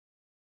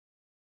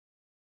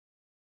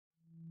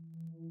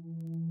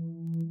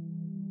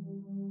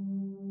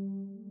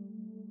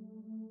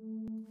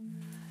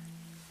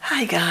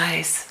Hi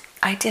guys,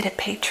 I did a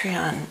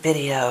Patreon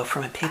video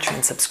for my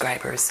Patreon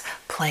subscribers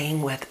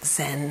playing with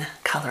Zen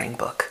coloring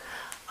book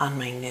on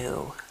my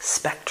new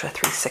Spectre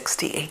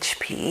 360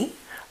 HP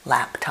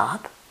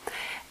laptop.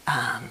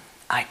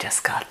 I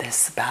just got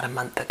this about a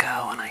month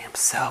ago and I am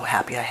so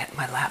happy.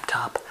 My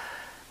laptop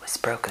was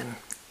broken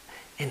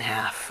in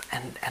half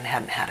and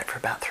hadn't had it for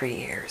about 3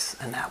 years,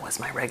 and that was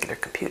my regular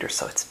computer,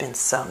 so it's been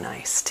so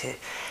nice to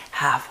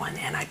have one.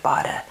 And I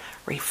bought a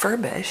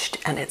refurbished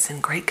and it's in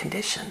great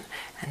condition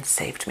and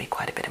saved me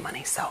quite a bit of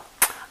money, so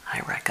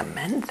I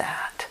recommend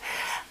that.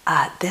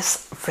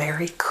 This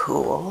very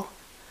cool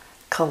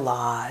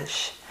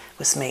collage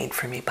was made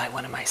for me by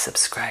one of my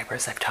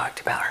subscribers. I've talked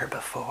about her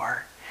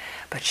before,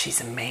 but she's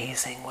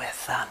amazing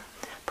with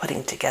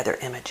putting together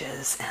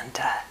images, and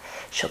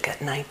she'll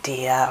get an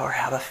idea or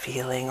have a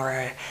feeling or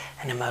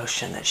an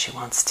emotion that she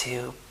wants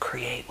to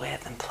create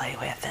with and play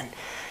with, and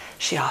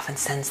she often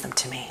sends them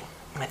to me.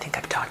 And I think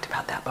I've talked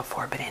about that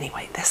before, but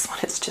anyway, this one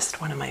is just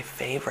one of my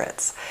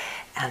favorites,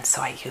 and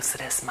so I use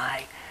it as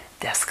my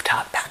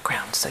desktop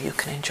background, so you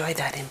can enjoy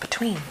that in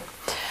between.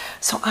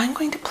 So I'm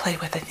going to play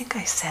with, I think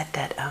I said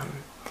that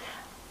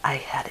I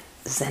had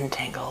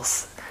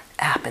Zentangle's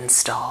app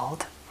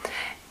installed,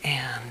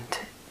 and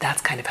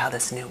that's kind of how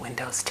this new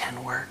Windows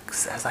 10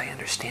 works. As I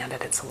understand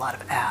it, it's a lot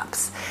of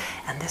apps,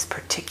 and this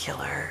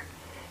particular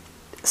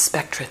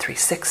Spectre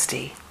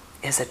 360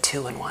 is a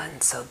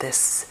 2-in-1, so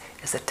this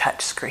is a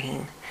touch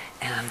screen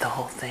and the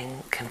whole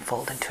thing can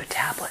fold into a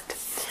tablet.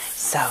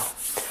 So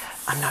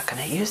I'm not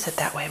going to use it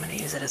that way. I'm going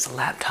to use it as a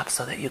laptop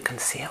so that you can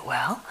see it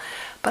well,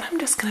 but I'm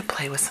just going to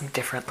play with some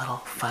different little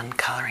fun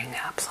coloring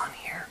apps on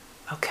here,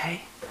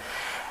 okay?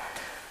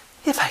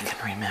 If I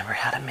can remember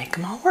how to make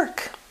them all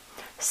work.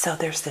 So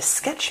there's this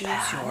sketch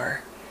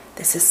pad.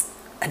 This is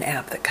an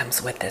app that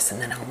comes with this,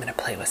 and then I'm going to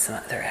play with some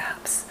other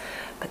apps.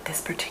 But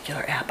this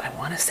particular app, I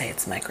want to say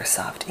it's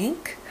Microsoft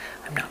Ink.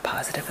 I'm not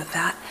positive of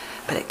that,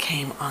 but it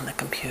came on the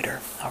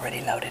computer already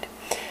loaded.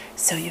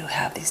 So you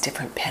have these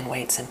different pen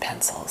weights and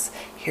pencils.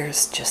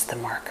 Here's just the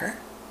marker,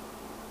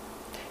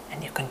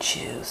 and you can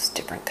choose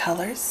different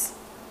colors,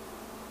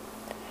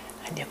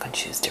 and you can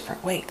choose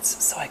different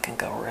weights. So I can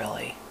go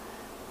really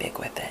big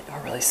with it or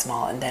really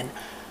small, and then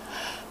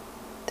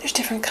there's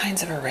different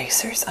kinds of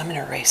erasers. I'm going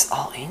to erase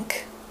all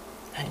ink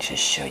and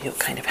just show you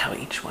kind of how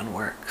each one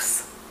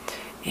works.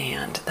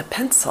 And the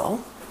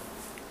pencil,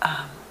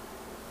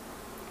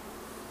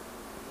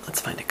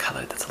 let's find a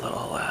color that's a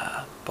little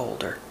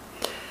bolder.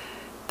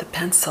 The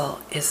pencil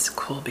is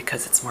cool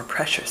because it's more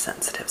pressure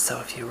sensitive, so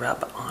if you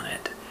rub on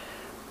it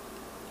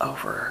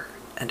over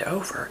and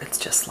over, it's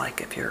just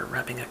like if you're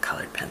rubbing a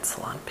colored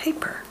pencil on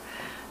paper,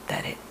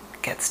 that it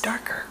gets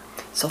darker.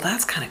 So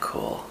that's kind of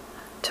cool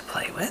to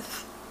play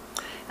with.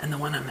 And the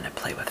one I'm going to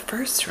play with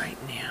first right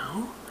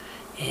now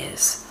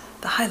is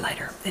the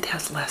highlighter. It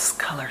has less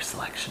color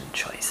selection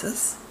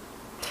choices,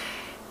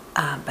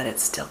 but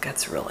it still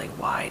gets really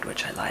wide,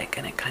 which I like,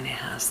 and it kind of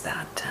has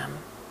that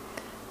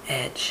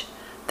edge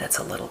that's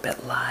a little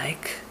bit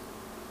like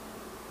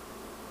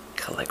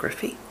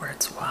calligraphy, where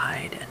it's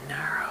wide and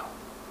narrow.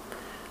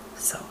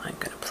 So I'm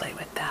going to play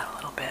with that a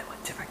little bit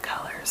with different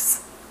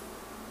colors.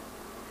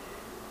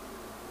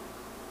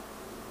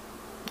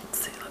 Let's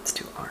see, let's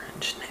do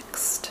orange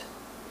next.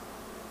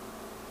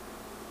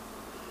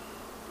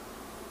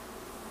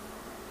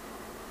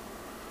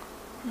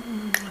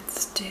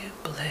 Let's do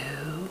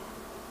blue.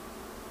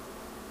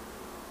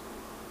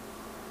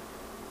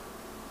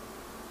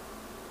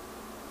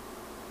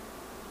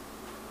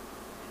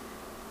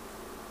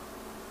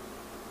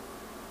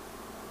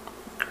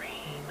 Green.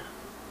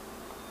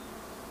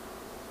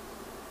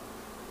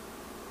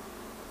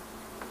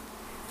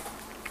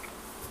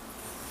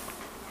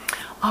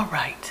 All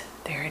right,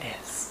 there it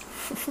is.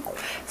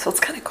 So it's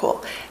kind of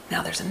cool.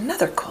 Now there's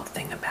another cool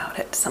thing about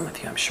it. Some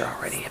of you, I'm sure,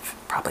 already have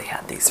probably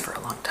had these for a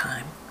long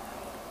time.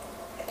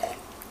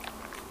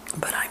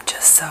 But I'm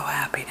just so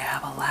happy to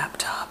have a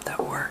laptop that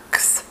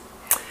works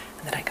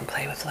and that I can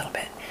play with a little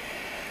bit.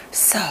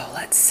 So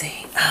let's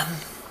see.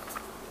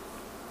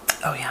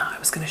 Oh yeah, I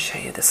was going to show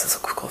you, this is a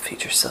cool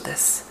feature. So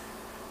there's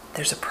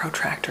a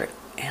protractor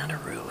and a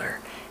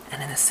ruler,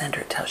 and in the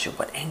center it tells you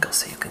what angle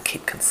so you can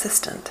keep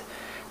consistent.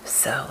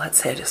 So let's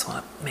say I just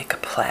want to make a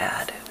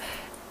plaid.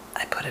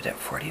 I put it at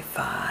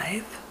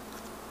 45.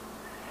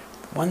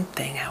 One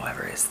thing,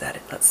 however, is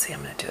that, let's see,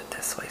 I'm going to do it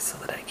this way so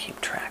that I keep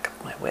track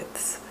of my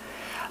widths.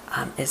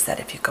 Is that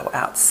if you go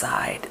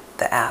outside,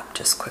 the app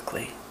just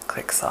quickly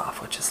clicks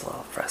off, which is a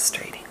little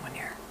frustrating when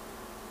you're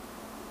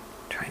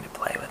trying to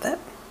play with it.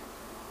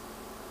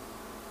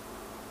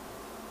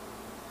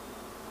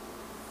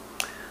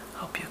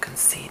 Hope you can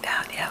see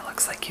that. Yeah, it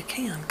looks like you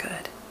can.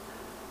 Good.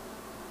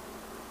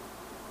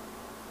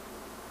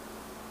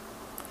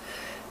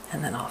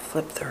 And then I'll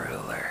flip the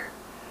ruler.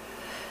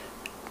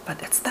 But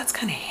that's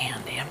kind of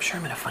handy. I'm sure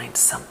I'm going to find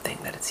something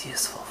that it's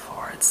useful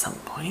for at some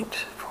point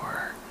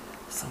for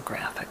some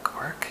graphic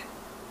work.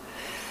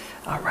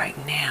 All right,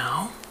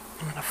 now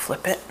I'm going to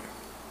flip it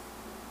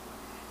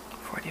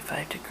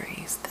 45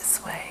 degrees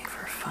this way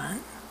for fun.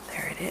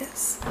 There it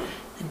is.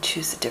 And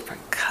choose a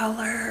different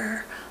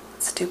color.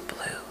 Let's do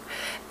blue.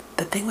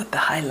 The thing with the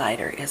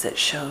highlighter is it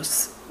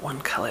shows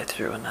one color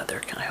through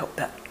another. I hope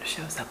that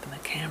shows up in the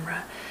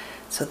camera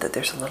so that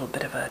there's a little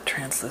bit of a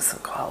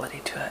translucent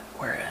quality to it,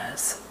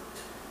 whereas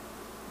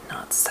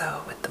not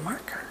so with the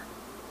marker.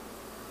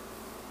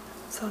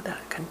 So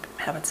that can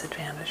have its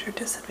advantage or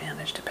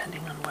disadvantage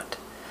depending on what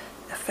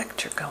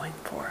effect you're going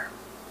for.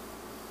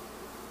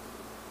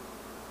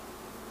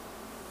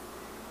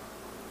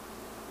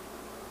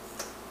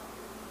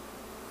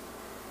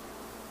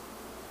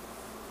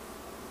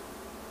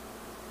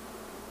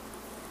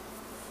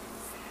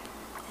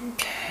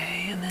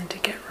 Okay, and then to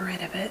get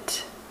rid of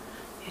it,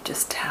 you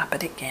just tap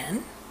it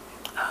again.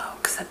 Oh,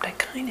 except I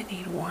kind of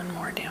need one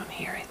more down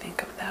here, I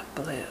think, of that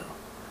blue.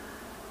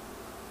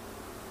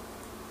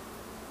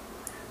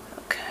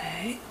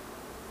 Okay.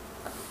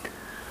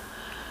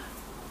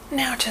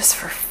 Now just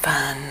for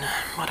fun,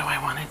 what do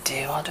I want to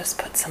do? I'll just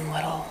put some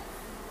little,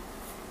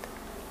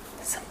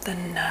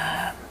 something,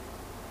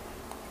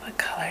 what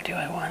color do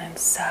I want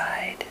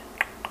inside?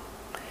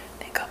 I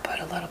think I'll put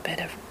a little bit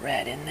of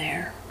red in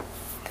there.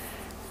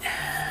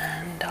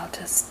 And I'll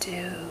just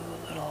do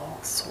little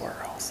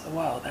swirls.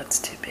 Whoa, that's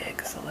too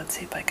big. So let's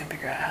see if I can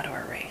figure out how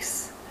to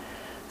erase.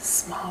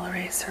 Small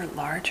eraser,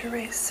 large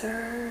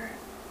eraser.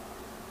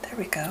 There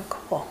we go,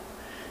 cool.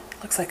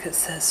 Looks like it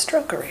says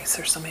stroke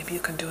eraser, so maybe you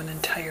can do an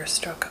entire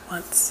stroke at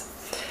once.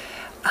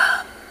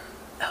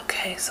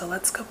 Okay, so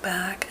let's go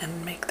back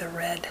and make the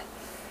red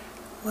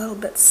a little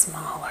bit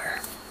smaller.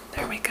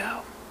 There we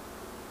go.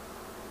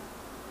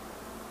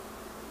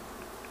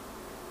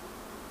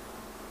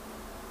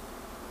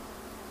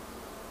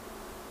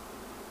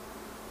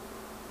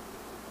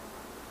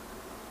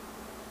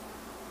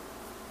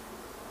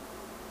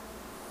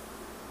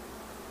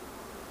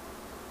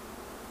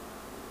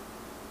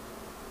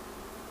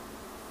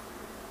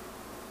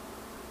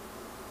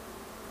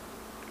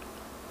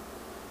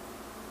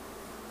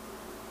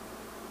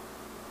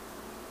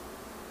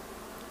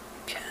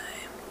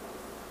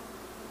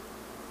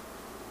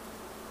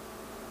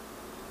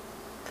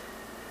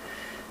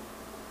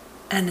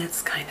 And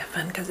it's kind of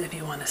fun because if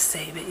you want to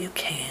save it, you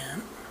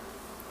can.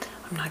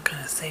 I'm not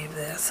going to save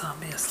this,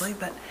 obviously,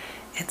 but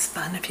it's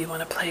fun if you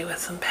want to play with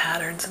some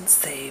patterns and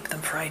save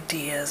them for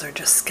ideas or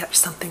just sketch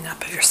something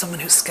up. If you're someone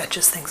who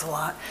sketches things a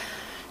lot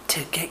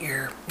to get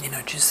your,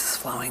 juices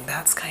flowing,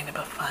 that's kind of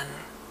a fun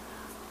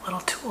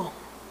little tool.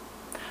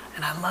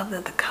 And I love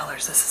that the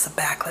colors, this is a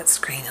backlit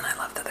screen, and I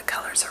love that the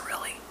colors are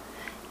really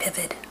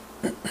vivid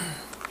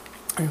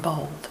and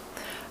bold.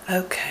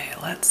 Okay,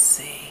 let's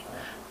see.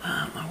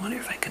 I wonder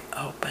if I can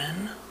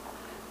open.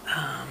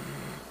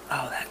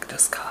 Oh, that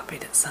just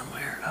copied it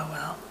somewhere. Oh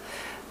well.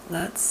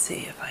 Let's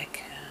see if I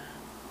can.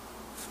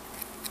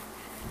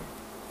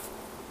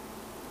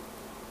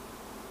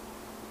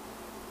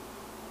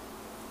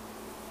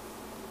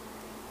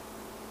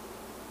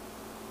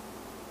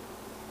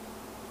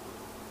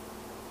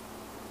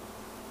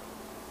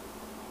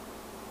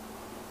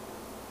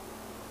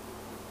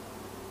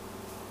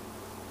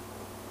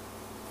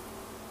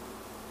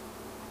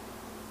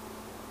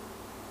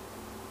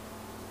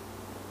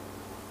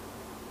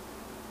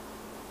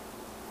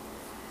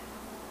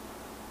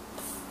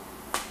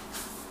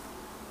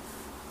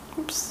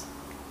 Oops.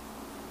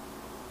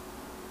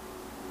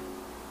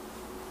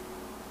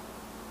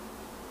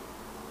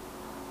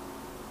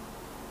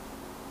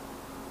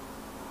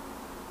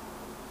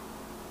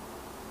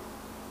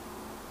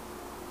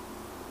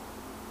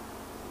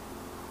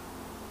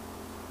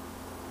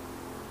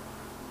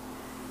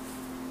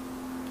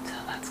 So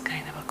that's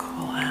kind of a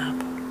cool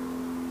app.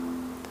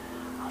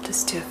 I'll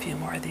just do a few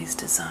more of these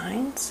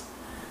designs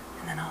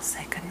and then I'll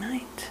say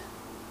goodnight.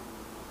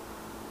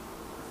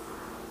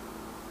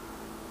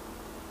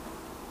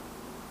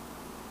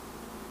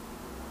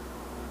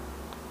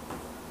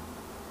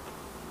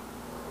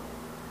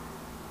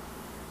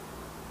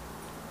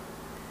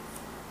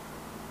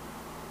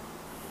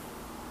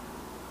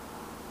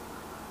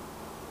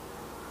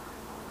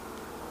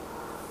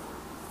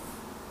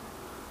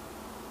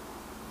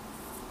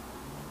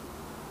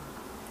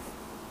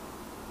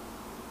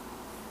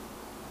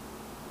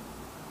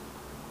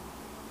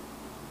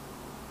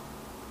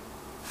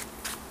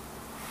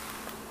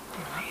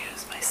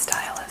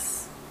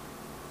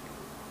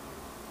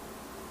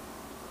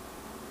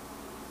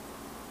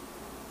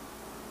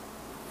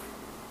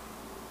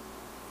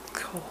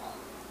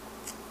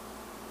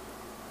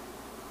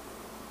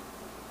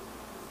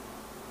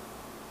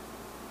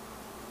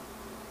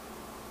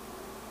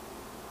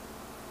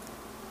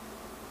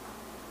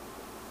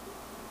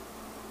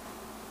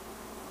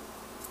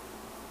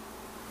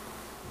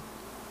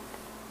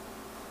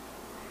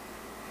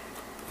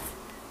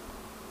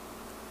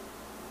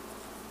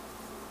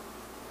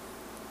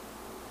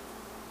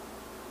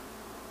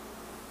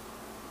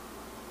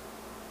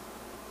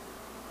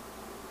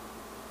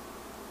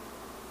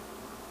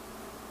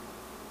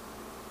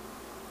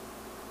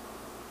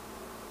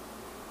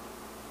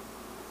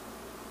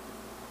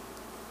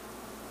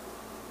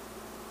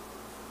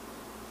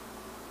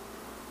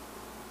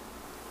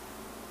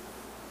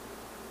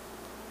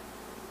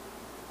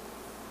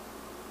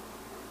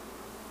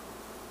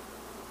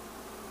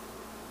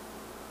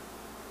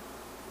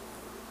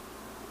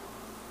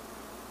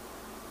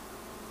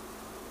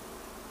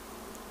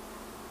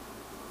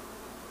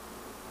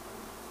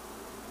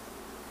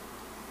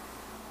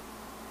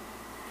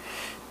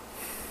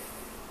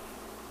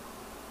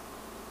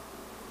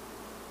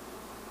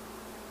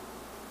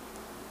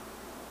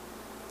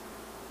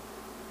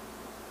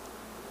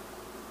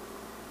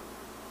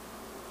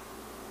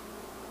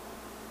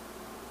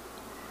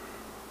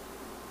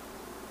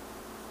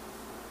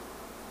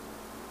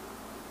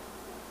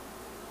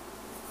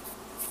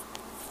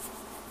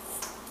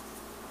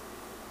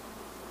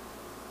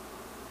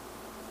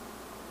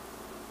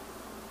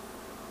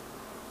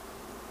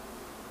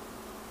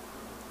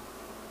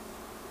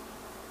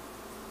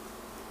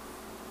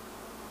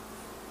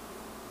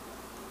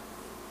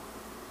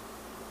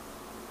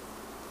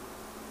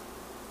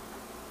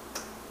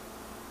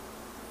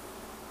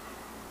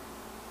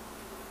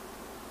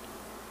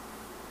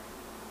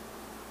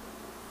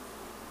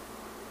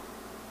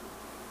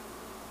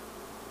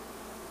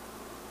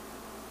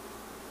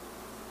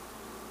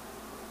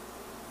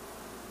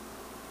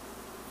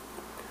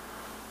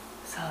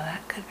 So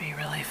that could be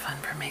really fun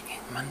for making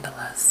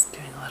mandalas,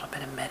 doing a little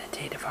bit of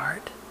meditative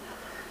art.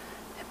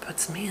 It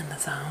puts me in the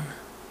zone.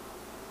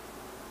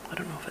 I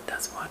don't know if it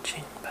does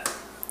watching, but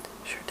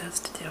it sure does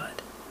to do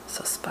it.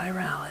 So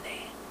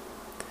spirality.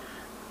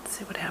 Let's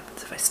see what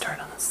happens if I start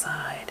on the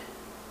side.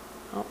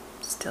 Oh,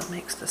 still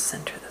makes the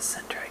center,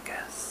 I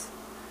guess.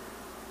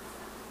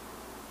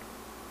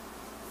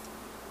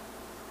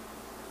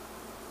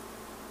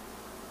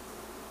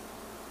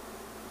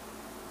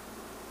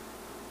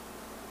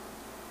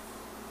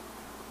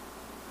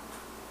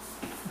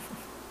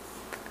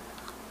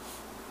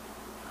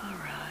 All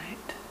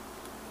right.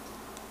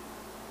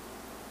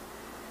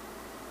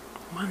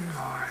 One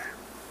more.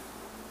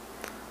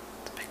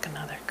 Let's pick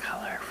another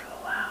color for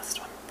the last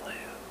one, blue.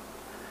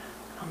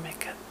 I'll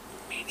make it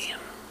medium.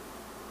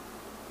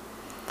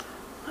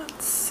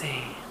 Let's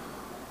see.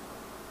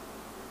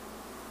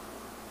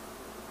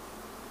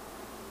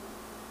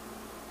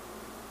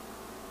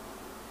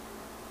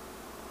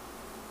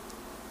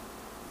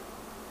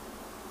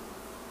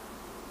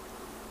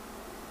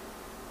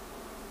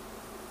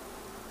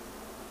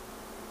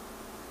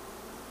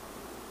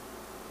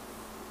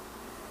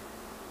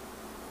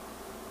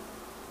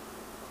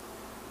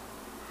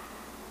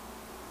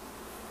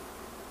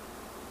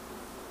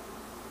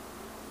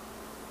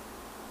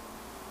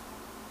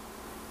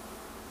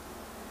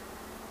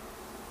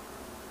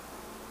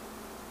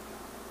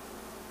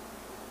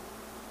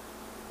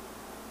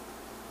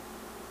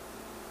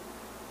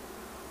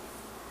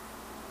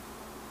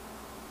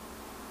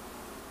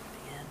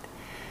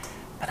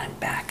 But I'm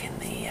back in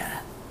the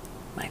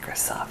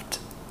Microsoft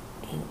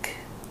Ink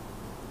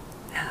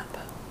app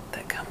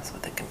that comes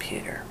with the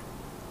computer.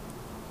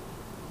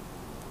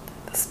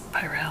 The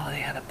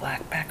spirality had a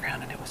black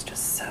background and it was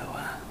just so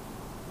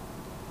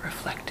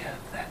reflective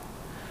that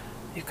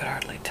you could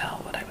hardly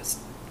tell what I was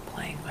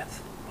playing with,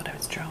 what I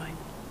was drawing.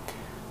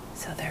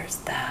 So there's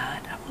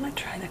that. I want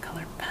to try the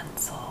colored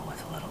pencil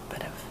with a little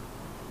bit of,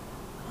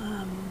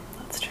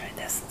 let's try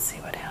this and see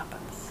what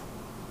happens.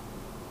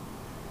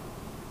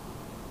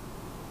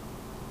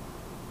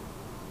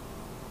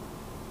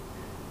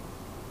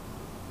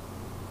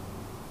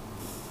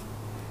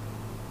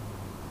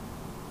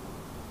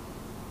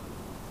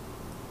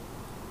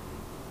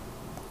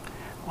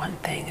 One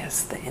thing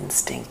is the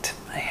instinct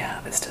I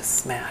have is to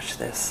smash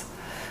this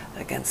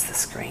against the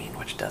screen,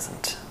 which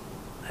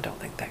I don't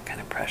think that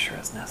kind of pressure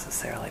is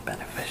necessarily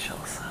beneficial.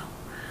 So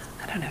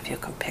I don't know if you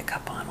can pick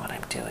up on what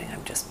I'm doing.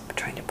 I'm just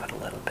trying to put a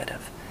little bit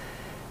of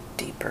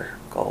deeper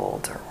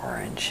gold or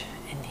orange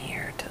in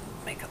here to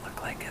make it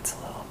look like it's a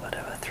little bit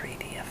of a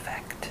 3D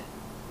effect.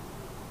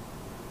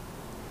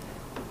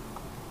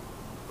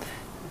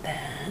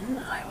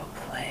 Then I will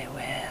play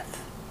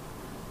with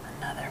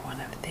another one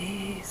of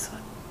these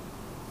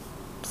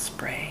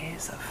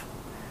sprays of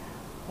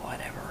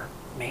whatever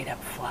made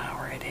up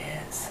flower it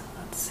is.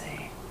 Let's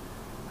see.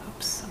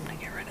 Oops, I'm going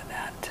to get rid of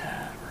that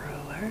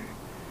ruler.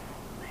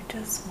 I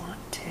just want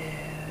to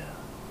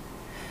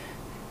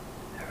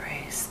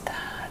erase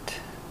that.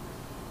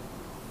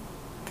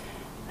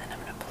 Then I'm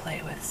going to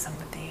play with some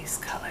of these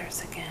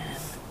colors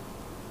again.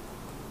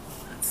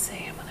 Let's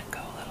see, I'm going to go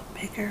a little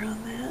bigger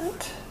on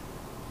that.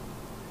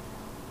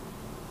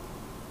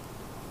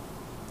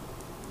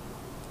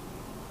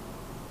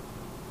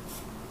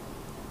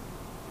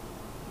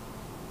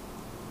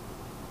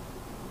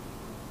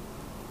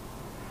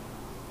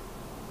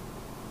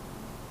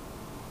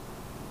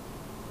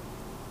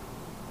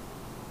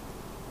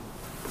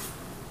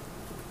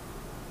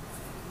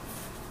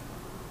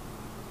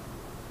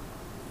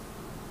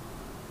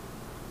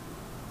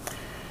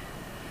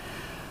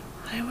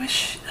 I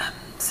wish,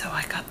 so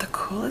I got the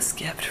coolest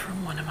gift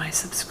from one of my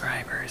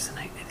subscribers, and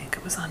I think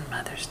it was on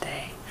Mother's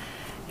Day,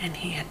 and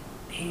he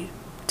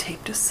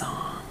taped a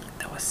song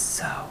that was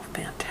so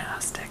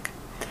fantastic,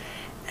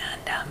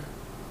 and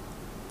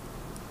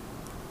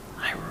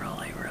I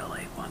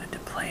really wanted to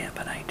play it,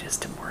 but I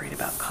just am worried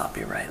about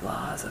copyright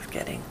laws of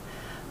getting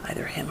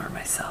either him or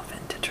myself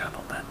into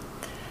trouble. But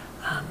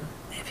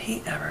if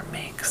he ever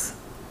makes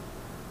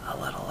a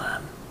little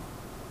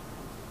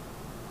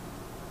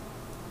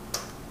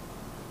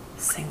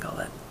single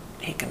that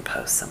he can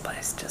post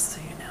someplace, just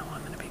so you know,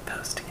 I'm going to be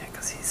posting it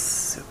because he's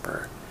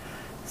super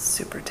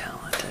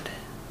talented,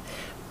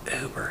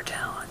 uber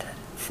talented.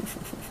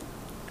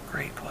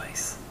 Great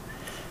voice,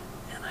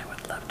 and I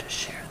would love to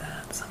share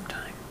that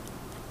sometime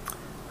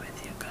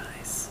with you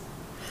guys.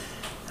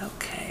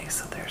 Okay,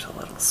 so there's a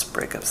little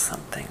sprig of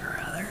something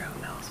or other,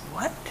 who knows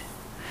what.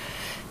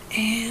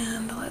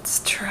 And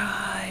let's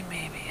try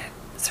maybe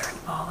a certain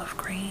olive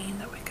green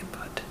that we can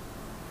put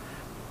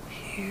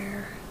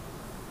here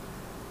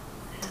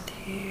and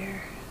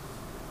here,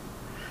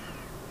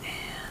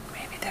 and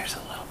maybe there's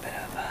a little bit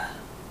of a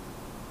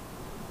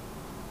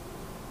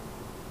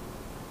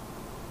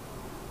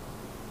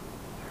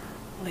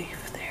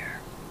leaf there.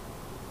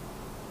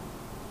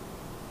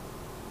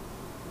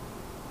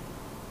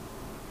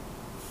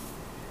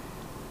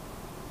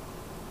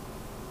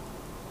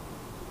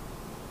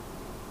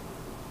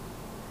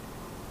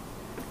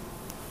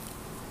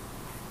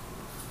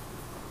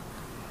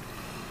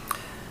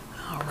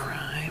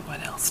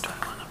 else do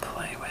I want to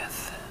play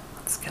with?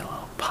 Let's get a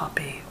little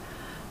poppy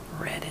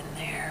red in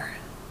there.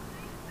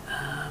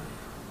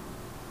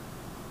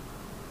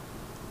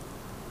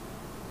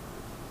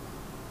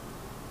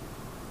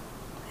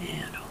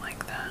 Yeah, I don't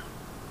like that.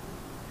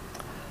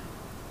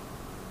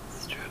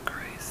 Stroke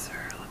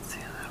eraser, let's see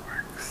how that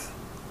works.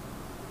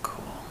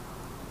 Cool.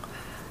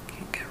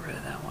 Can't get rid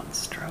of that one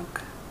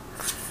stroke.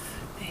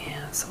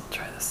 And so we'll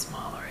try the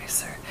small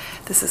eraser.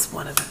 This is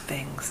one of the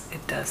things,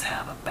 it does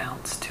have a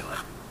bounce to it,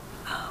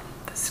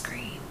 the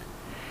screen.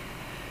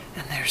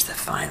 And there's the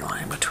fine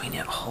line between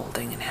it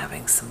holding and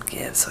having some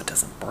give so it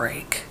doesn't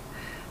break.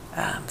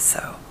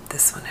 So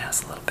this one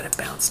has a little bit of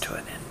bounce to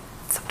it, and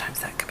sometimes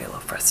that could be a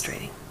little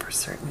frustrating for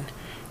certain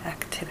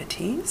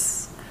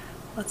activities.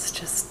 Let's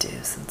just do,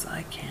 since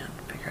I can't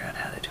figure out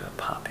how to do a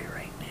poppy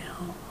right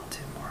now, I'll do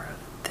more of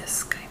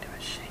this kind of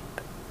a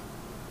shape.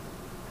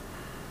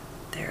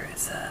 There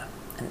is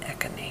an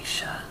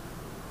echinacea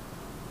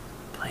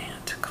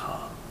plant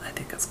called, I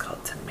think it's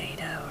called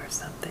tomato or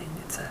something.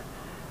 It's a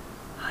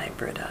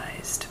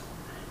hybridized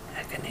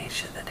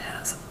echinacea that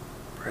has a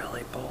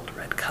really bold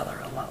red color,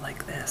 a lot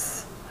like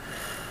this.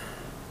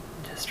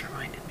 It just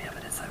reminded me of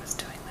it as I was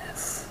doing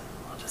this.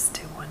 I'll just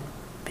do one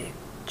big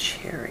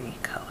cherry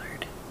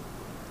colored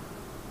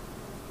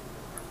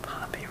or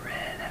poppy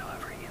red,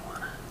 however you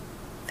want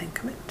to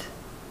think of it.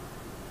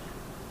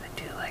 I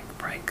do like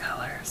bright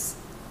colors.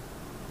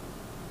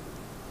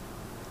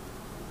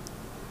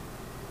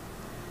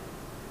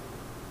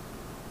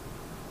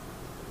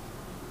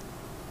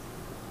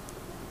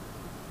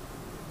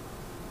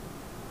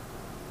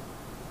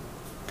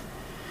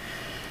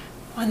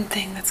 One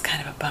thing that's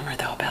kind of a bummer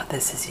though about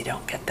this is you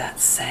don't get that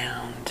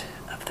sound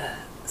of the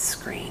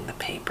screen, the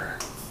paper,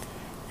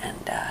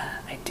 and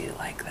I do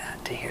like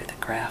that, to hear the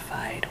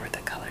graphite or the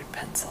colored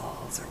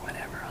pencils or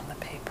whatever on the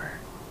paper.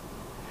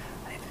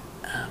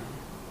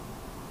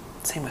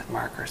 Same with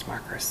markers.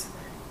 Markers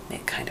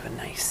make kind of a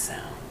nice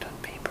sound on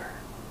paper.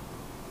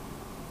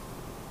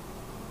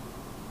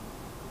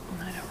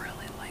 And I don't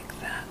really like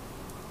that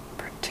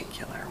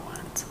particular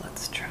one, so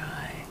let's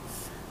try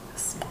a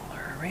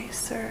smaller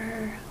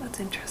eraser. That's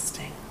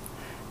interesting.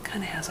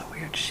 Kind of has a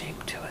weird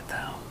shape to it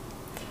though.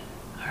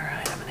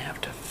 Alright, I'm going to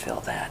have to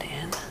fill that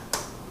in.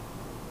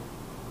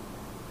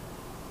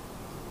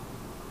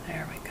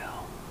 There we go.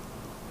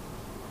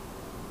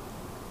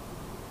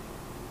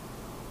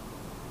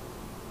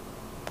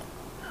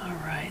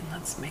 Alright,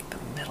 let's make the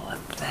middle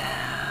of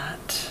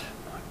that.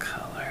 What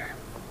color?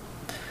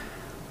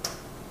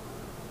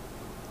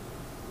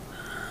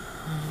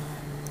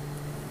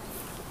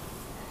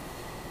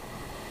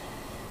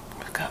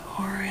 We've got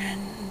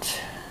orange,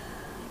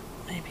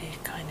 maybe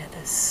kind of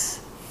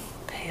this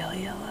pale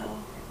yellow.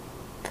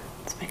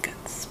 Let's make a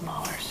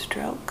smaller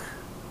stroke.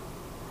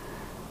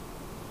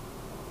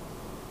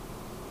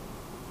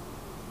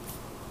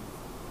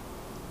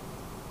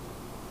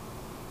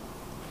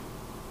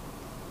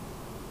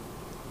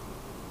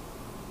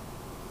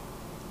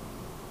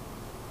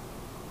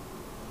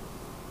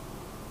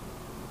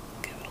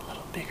 Give it a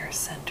little bigger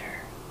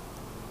center.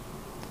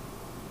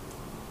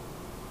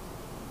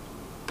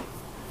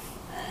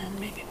 And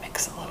maybe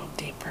mix a little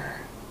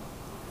deeper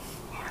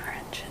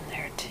orange in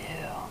there too.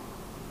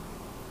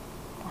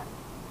 Or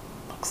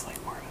looks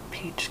like more of a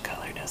peach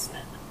color, doesn't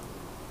it?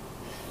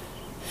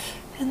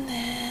 And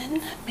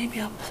then maybe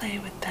I'll play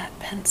with that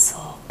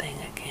pencil thing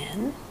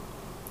again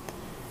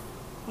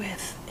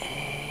with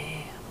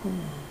a,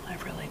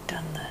 I've really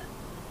done the,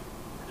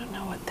 I don't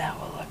know what that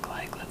will look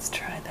like. Let's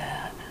try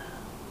that.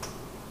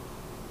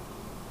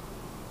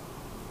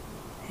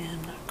 Yeah,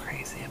 I'm not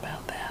crazy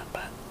about that,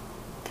 but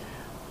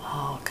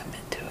I'll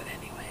commit to it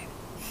anyway.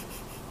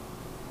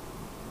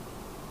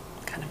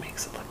 Kind of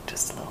makes it look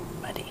just a little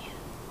muddy.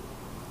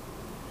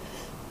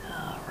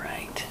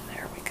 Alright,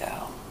 there we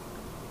go.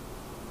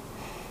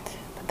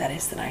 But that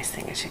is the nice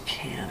thing, is you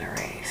can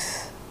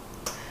erase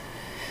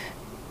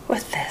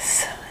with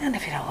this. And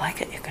if you don't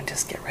like it, you can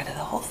just get rid of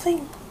the whole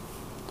thing.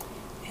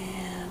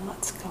 And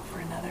let's go for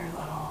another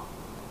little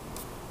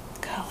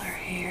color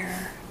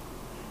here.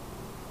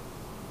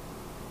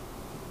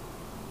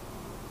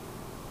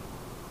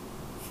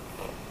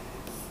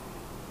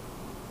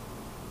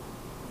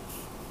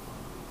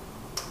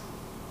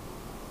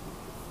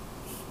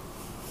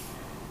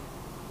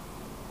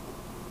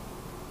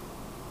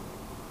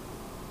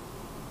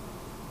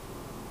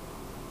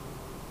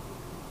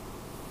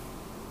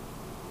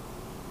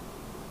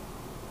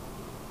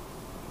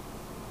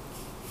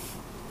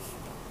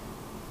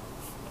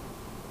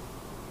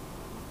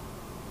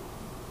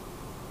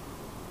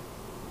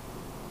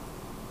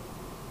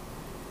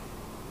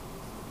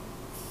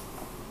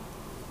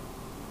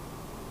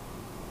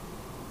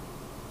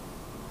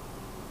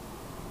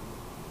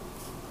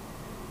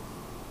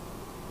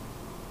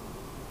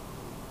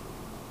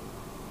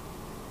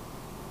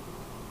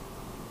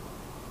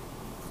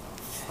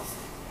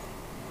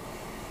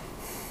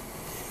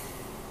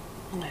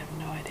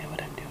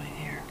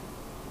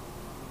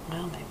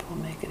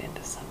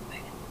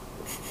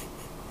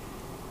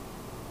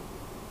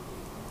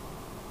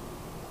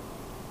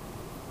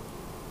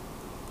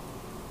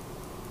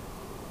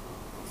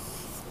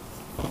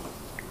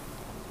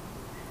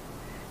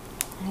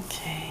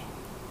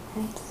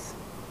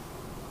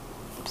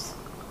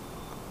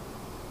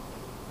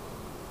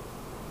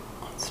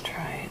 Let's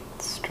try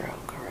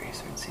stroke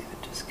eraser and see if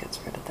it just gets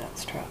rid of that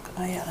stroke.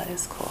 Oh yeah, that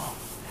is cool.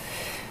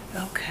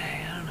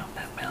 Okay, I don't know if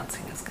that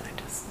bouncing is going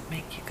to just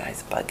make you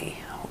guys buggy.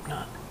 I hope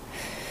not.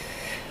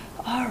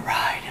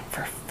 Alright, and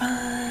for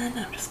fun,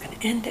 I'm just going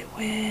to end it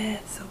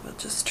with, so we'll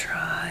just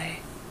try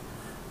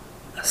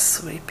a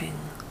sweeping.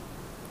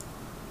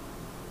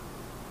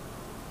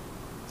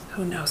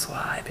 Who knows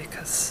why,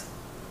 because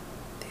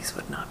these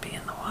would not be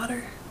in the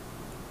water,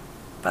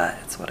 but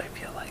it's what I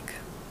feel like.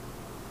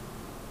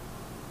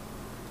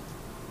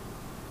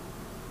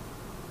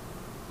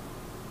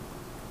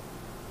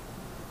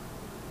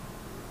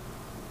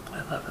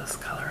 I love this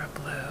color of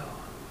blue.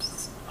 I'm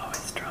just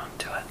always drawn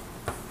to it.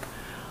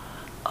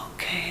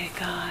 Okay,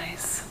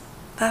 guys,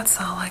 that's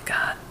all I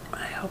got.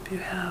 I hope you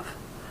have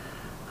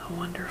a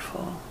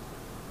wonderful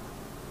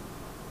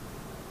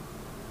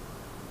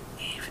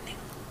evening.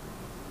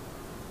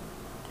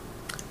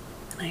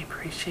 And I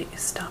appreciate you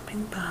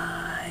stopping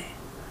by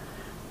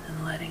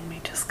and letting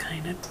me just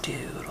kind of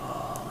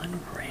doodle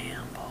and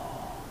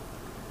ramble.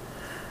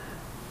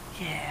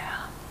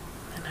 Yeah,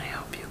 and I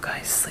hope you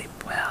guys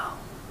sleep well.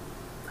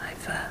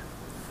 I've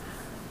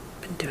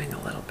been doing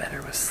a little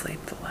better with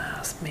sleep the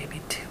last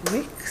maybe 2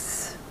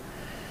 weeks.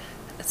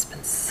 And it's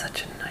been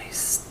such a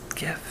nice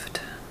gift